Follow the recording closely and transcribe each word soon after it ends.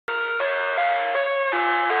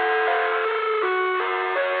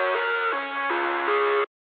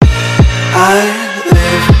I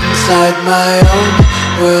live inside my own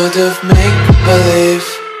world of make-believe.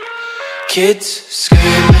 Kids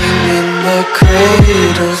screaming in the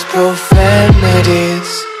cradles, profanities.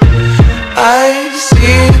 I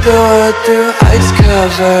see the world through eyes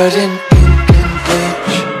covered in ink and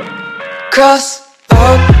bleach. Cross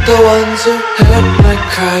out the ones who heard my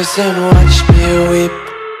cries and watched me weep.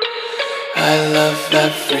 I love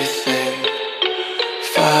everything.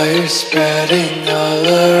 Fire spreading all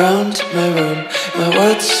around my room. My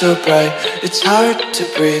world's so bright, it's hard to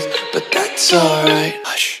breathe, but that's alright.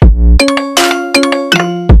 Hush.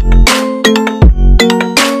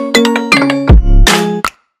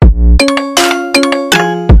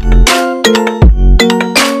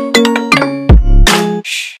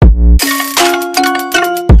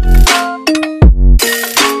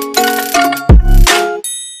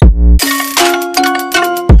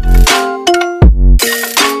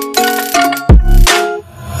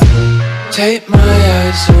 Take my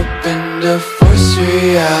eyes open to force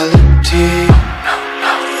reality.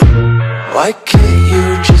 Why can't you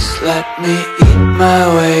just let me eat my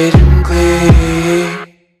weight in glee?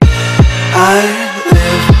 I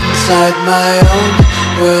live inside my own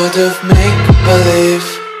world of make-believe.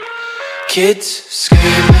 Kids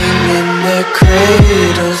screaming in their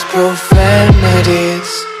cradles, profanities.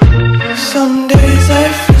 Some days I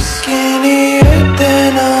feel skinnier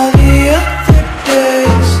than all the other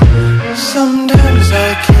days. Sometimes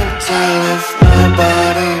I can't tell if my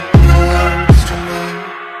body belongs to me.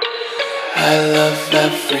 I love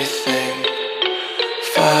everything.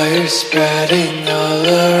 Fire spreading all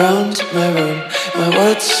around my room. My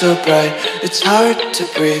world's so bright, it's hard to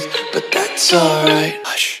breathe, but that's alright.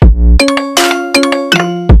 Hush.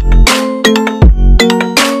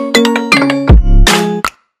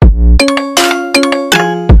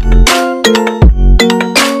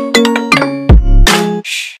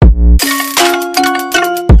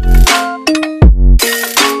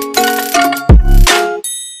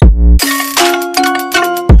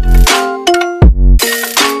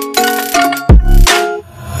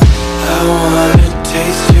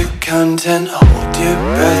 Content, hold your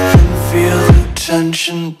breath and feel the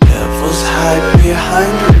tension. Devils hide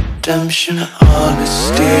behind redemption.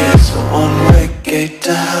 Honesty is a one-way gate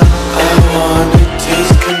to hell. I wanna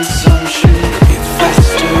taste consumption. Breathe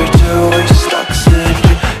faster to waste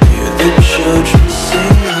oxygen. Hear the children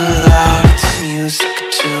sing aloud. It's music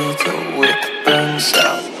till the wick burns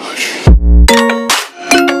out.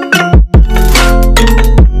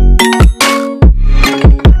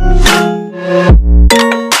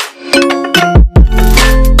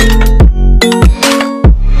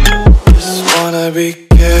 Be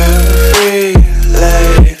carefree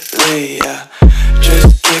lately, yeah.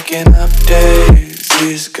 Just kicking up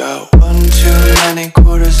daisies. Got one too many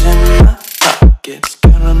quarters in my pockets.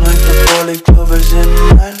 Counting like the four-leaf clovers in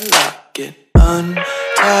my locket.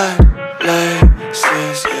 Untied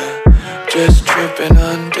laces, yeah. Just tripping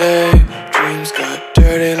on daydreams. Got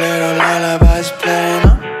dirty little lullabies playing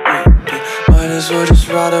on repeat. Might as well just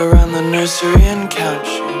ride around the nursery and count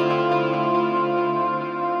sheep.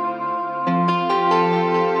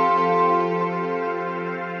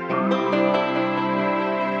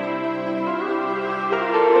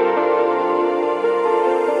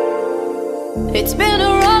 It's been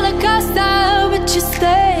a roller coaster, but you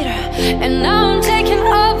stayed. And now I'm taking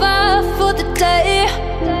over for the day.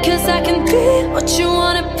 Cause I can be what you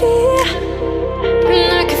wanna be.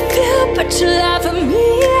 And I can feel but you love me.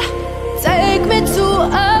 Take me to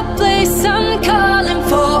a place I'm calling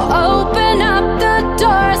for. Open up the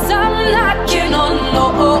doors I'm knocking on.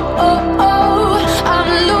 I'm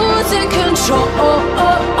losing control.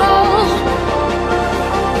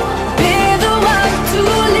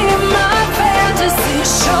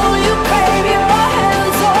 Show you, baby, your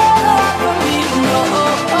hands all over me. No,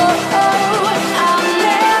 I'll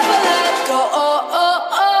never let go.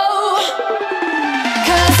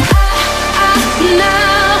 Cause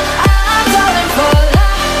now I'm falling for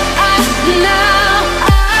love. Now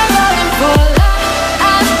I'm falling for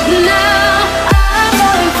love. Now I'm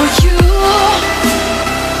falling for you.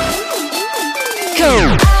 Go.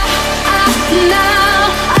 Now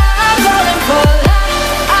I'm falling for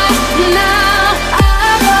love. Now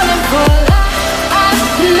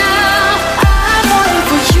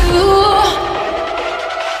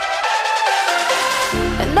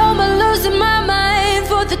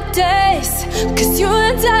cause you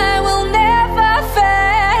and I will never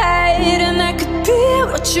fade. And I could be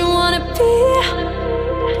what you wanna be.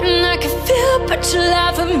 And I can feel but you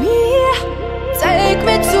love me. Take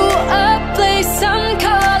me